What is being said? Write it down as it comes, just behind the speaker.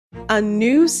A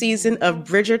new season of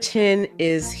Bridgerton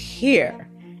is here.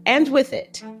 And with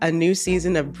it, a new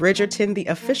season of Bridgerton, the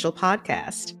official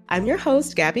podcast. I'm your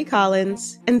host, Gabby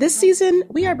Collins, and this season,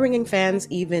 we are bringing fans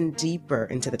even deeper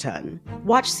into the ton.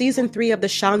 Watch season 3 of the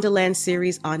Shondaland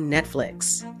series on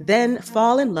Netflix. Then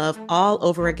fall in love all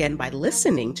over again by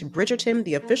listening to Bridgerton,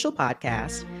 the official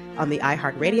podcast, on the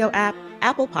iHeartRadio app,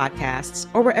 Apple Podcasts,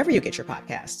 or wherever you get your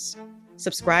podcasts.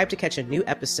 Subscribe to catch a new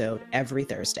episode every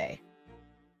Thursday.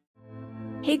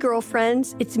 Hey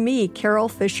girlfriends, it's me, Carol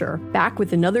Fisher, back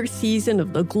with another season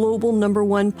of the global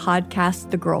 #1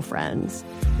 podcast, The Girlfriends.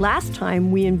 Last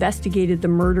time, we investigated the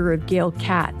murder of Gail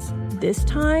Katz. This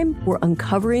time, we're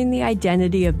uncovering the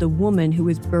identity of the woman who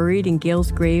was buried in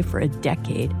Gail's grave for a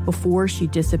decade before she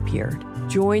disappeared.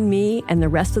 Join me and the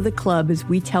rest of the club as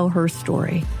we tell her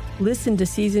story. Listen to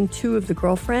Season 2 of The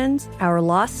Girlfriends, Our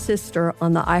Lost Sister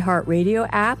on the iHeartRadio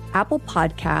app, Apple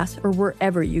Podcasts, or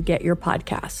wherever you get your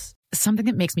podcasts. Something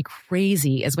that makes me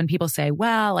crazy is when people say,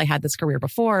 well, I had this career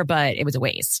before, but it was a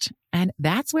waste. And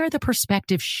that's where the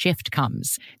perspective shift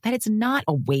comes, that it's not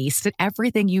a waste, that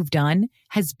everything you've done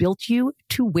has built you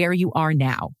to where you are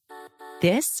now.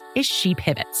 This is She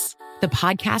Pivots, the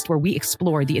podcast where we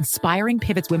explore the inspiring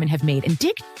pivots women have made and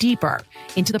dig deeper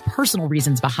into the personal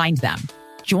reasons behind them.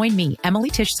 Join me, Emily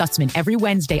Tish Sussman, every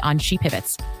Wednesday on She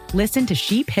Pivots. Listen to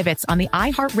She Pivots on the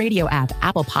iHeartRadio app,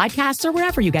 Apple Podcasts, or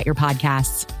wherever you get your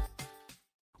podcasts.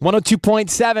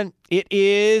 102.7, it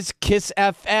is Kiss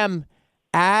FM.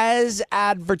 As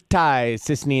advertised,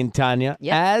 Sisney and Tanya,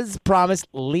 as promised,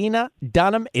 Lena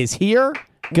Dunham is here.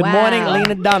 Good morning,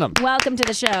 Lena Dunham. Welcome to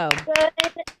the show.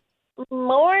 Good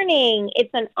morning.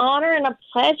 It's an honor and a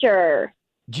pleasure.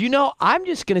 Do you know, I'm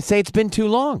just going to say it's been too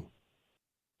long.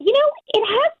 You know, it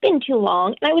has been too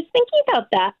long, and I was thinking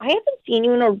about that. I haven't seen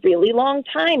you in a really long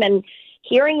time, and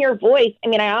hearing your voice, I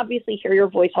mean, I obviously hear your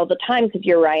voice all the time because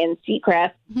you're Ryan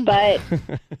Seacrest, but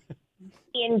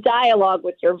in dialogue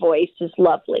with your voice is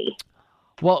lovely.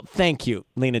 Well, thank you,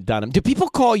 Lena Dunham. Do people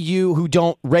call you who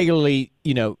don't regularly,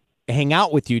 hang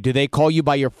out with you, do they call you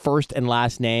by your first and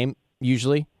last name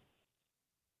usually?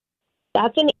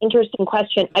 That's an interesting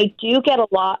question. I do get a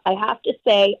lot. I have to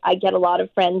say, I get a lot of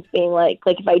friends being like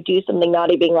if I do something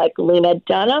naughty, being like, Lena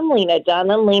Dunham, Lena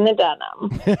Dunham, Lena Dunham.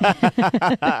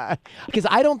 Because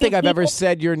I don't think I've ever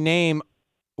said your name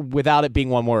without it being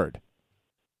one word.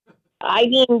 I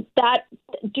mean,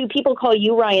 do people call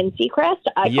you Ryan Seacrest?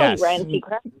 I call you Ryan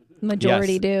Seacrest.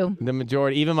 Majority do. The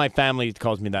majority. Even my family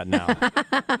calls me that now.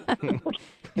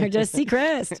 You're just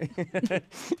Seacrest.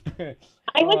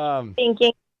 I was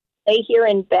thinking, lay here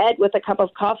in bed with a cup of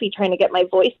coffee trying to get my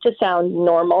voice to sound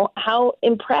normal, how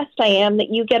impressed I am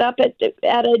that you get up at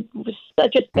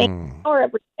such a same hour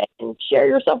every day and share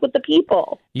yourself with the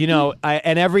people.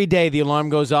 And every day the alarm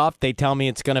goes off, they tell me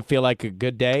it's going to feel like a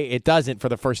good day. It doesn't for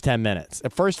the first 10 minutes. The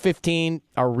first 15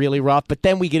 are really rough, but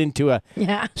then we get into a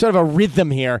sort of a rhythm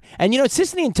here. And,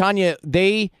 Sisney and Tanya,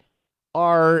 they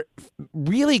are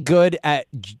really good at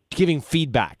giving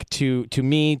feedback to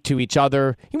me, to each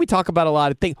other. We talk about a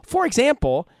lot of things. For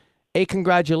example, a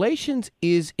congratulations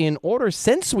is in order.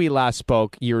 Since we last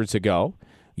spoke years ago,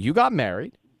 you got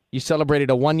married. You celebrated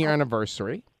a 1-year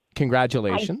anniversary.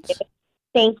 Congratulations.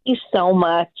 Thank you so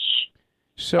much.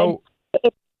 So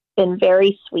it's been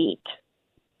very sweet.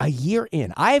 A year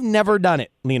in. I have never done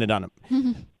it, Lena Dunham.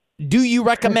 Do you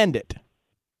recommend it?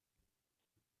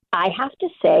 I have to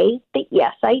say that,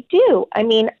 yes, I do. I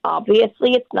mean,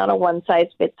 obviously, it's not a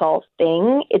one-size-fits-all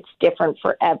thing. It's different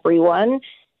for everyone.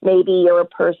 Maybe you're a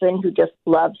person who just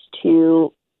loves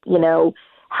to,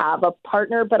 have a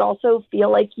partner, but also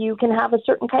feel like you can have a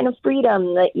certain kind of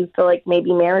freedom that you feel like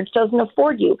maybe marriage doesn't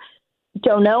afford you.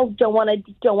 Don't know. Don't want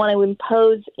to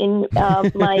impose in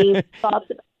my thoughts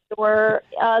about your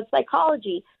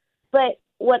psychology. But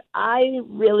what I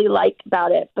really like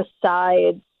about it,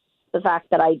 besides the fact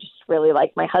that I just really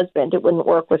like my husband, it wouldn't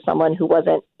work with someone who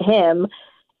wasn't him,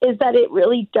 is that it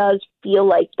really does feel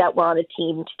like that we're on a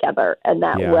team together and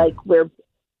that we're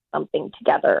something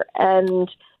together. And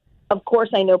of course,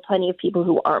 I know plenty of people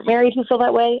who aren't married who feel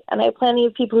that way, and I have plenty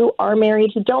of people who are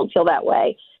married who don't feel that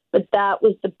way. But that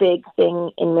was the big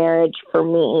thing in marriage for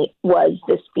me, was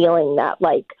this feeling that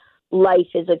life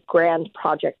is a grand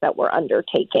project that we're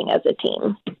undertaking as a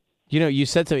team. You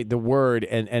said something, the word,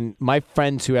 and my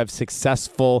friends who have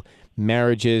successful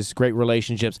marriages, great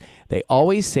relationships, they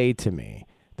always say to me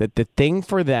that the thing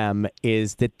for them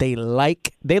is that they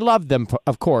love them,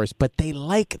 of course, but they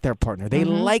like their partner. They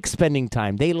like spending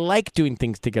time. They like doing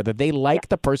things together. They like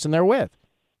the person they're with.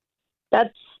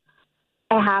 That's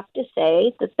I have to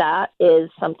say that is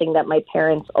something that my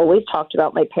parents always talked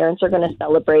about. My parents are going to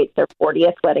celebrate their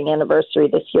 40th wedding anniversary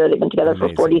this year. They've been together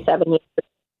for 47 years.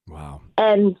 Wow.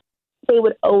 And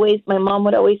my mom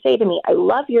would always say to me, I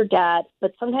love your dad,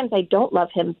 but sometimes I don't love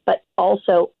him, but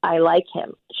also I like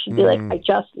him. She'd be like, I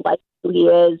just like who he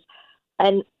is.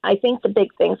 And I think the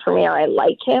big things for me are I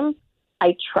like him,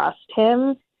 I trust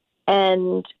him,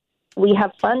 and we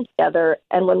have fun together.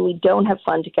 And when we don't have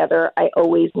fun together, I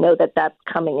always know that that's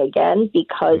coming again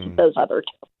because of those other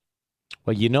two.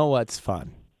 Well, you know what's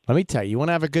fun? Let me tell you, you want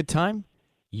to have a good time?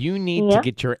 You need to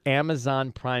get your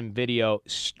Amazon Prime Video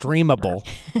streamable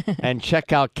and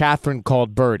check out Catherine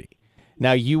Called Birdie.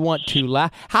 Now, you want to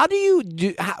laugh. How do you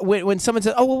do when someone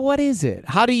says, oh, well, what is it?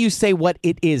 How do you say what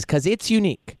it is? Because it's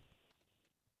unique.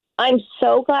 I'm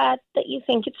so glad that you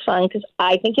think it's fun because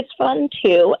I think it's fun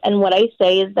too. And what I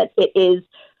say is that it is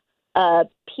a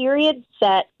period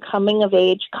set coming of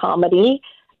age comedy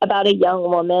about a young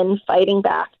woman fighting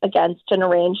back against an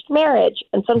arranged marriage.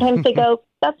 And sometimes they go,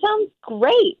 that sounds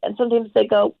great. And sometimes they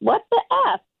go, what the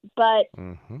F? But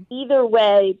either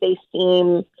way, they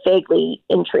seem vaguely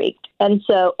intrigued. And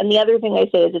the other thing I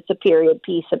say is it's a period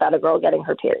piece about a girl getting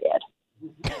her period.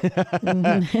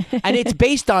 And it's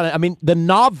based on it. I mean, the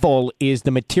novel is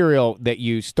the material that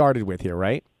you started with here,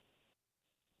 right?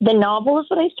 The novel is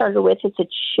what I started with. It's a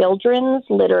children's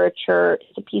literature.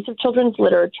 It's a piece of children's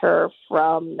literature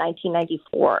from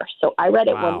 1994. So I read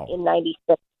it in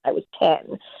 96. I was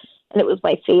 10. And it was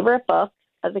my favorite book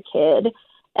as a kid.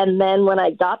 And then when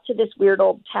I got to this weird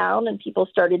old town and people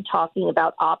started talking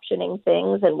about optioning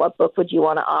things and what book would you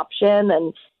want to option,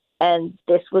 and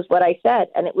this was what I said.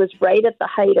 And it was right at the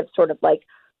height of sort of like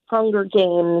Hunger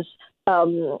Games,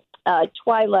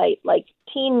 Twilight, like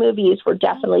teen movies were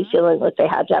definitely feeling like they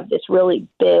had to have this really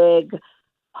big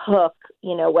hook,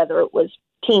 whether it was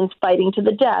teens fighting to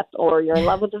the death or you're in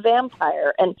love with a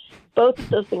vampire. And both of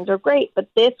those things are great, but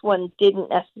this one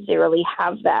didn't necessarily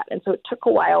have that. And so it took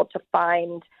a while to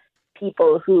find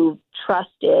people who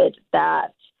trusted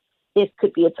that this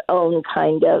could be its own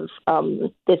kind of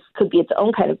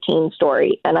teen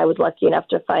story. And I was lucky enough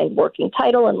to find Working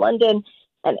Title in London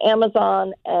and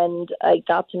Amazon, and I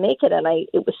got to make it, and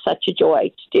it was such a joy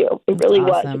to do. It really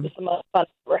was. It was the most fun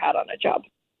I've ever had on a job.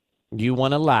 You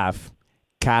want to laugh?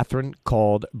 Catherine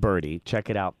Called Birdie. Check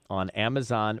it out on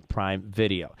Amazon Prime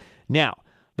Video. Now,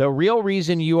 the real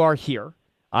reason you are here,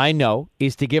 I know,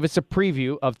 is to give us a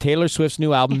preview of Taylor Swift's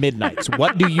new album, Midnights.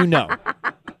 What do you know?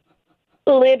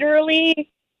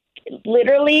 Literally,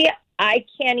 I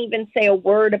can't even say a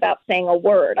word about saying a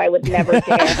word. I would never dare.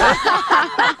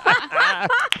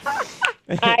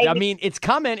 I mean, it's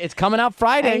coming. It's coming out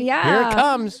Friday. Yeah. Here it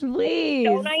comes. Please.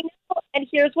 Don't I know? And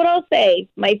here's what I'll say.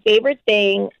 My favorite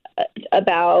thing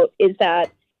about is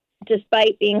that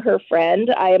despite being her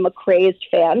friend, I am a crazed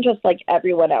fan, just like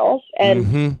everyone else.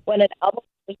 And when an album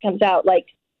comes out, like,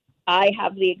 I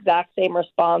have the exact same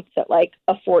response that like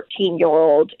a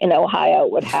 14-year-old in Ohio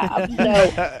would have.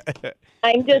 So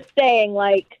I'm just saying,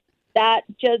 like, that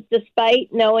just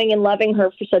despite knowing and loving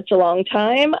her for such a long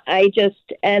time,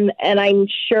 and I'm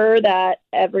sure that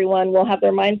everyone will have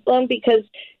their minds blown because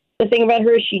the thing about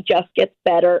her is she just gets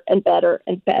better and better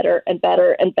and better and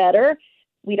better and better.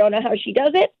 We don't know how she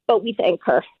does it, but we thank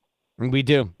her. We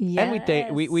do. Yes.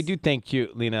 And we do thank you,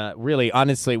 Lena. Really,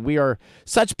 honestly, we are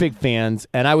such big fans,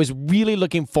 and I was really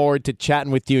looking forward to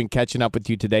chatting with you and catching up with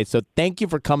you today. So thank you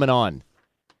for coming on.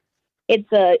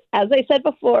 It's as I said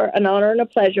before, an honor and a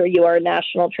pleasure. You are a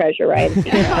national treasure, right? Oh,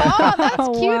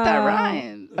 that's cute. Wow. That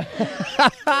rhymes.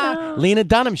 Lena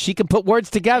Dunham, she can put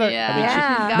words together.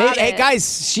 Yeah. I mean, hey,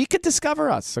 guys, she could discover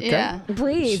us, okay? Yeah.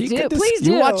 Please do.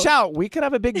 You watch out. We could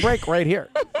have a big break right here.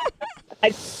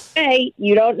 I'd say,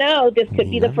 you don't know. This could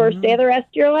be the first day of the rest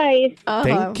of your life.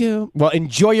 Thank you. Well,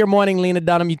 enjoy your morning, Lena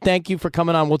Dunham. Thank you for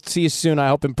coming on. We'll see you soon, I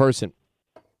hope, in person.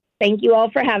 Thank you all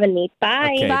for having me.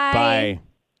 Bye. Okay, bye.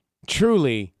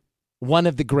 Truly one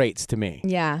of the greats to me.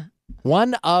 Yeah.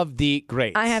 One of the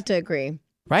greats. I have to agree.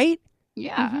 Right?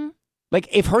 Yeah. Mm-hmm. Like,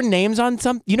 if her name's on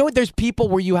some... You know what? There's people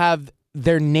where you have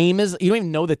their name is... You don't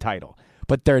even know the title,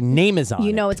 but their name is on You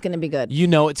it. know it's going to be good. You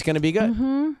know it's going to be good.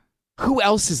 Mm-hmm. Who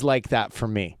else is like that for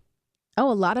me?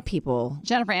 Oh, a lot of people.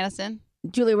 Jennifer Aniston.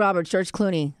 Julia Roberts, George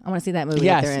Clooney. I want to see that movie.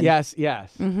 Yes, that they're in.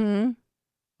 yes.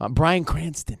 Mm-hmm. Bryan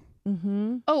Cranston.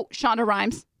 Mm-hmm. Oh, Shonda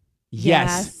Rhimes.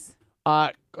 Yes.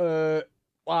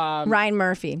 Ryan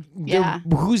Murphy. Yeah.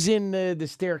 Who's in the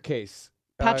Staircase?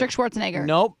 Patrick Schwarzenegger.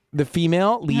 Nope. The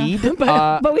female lead.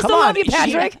 But we still love you,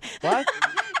 Patrick. What?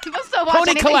 People still watch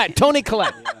anything. Toni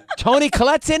Collette. Toni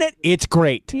Collette's in it. It's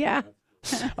great. Yeah.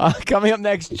 Coming up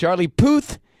next, Charlie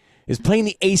Puth is playing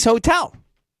the Ace Hotel.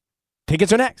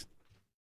 Tickets are next.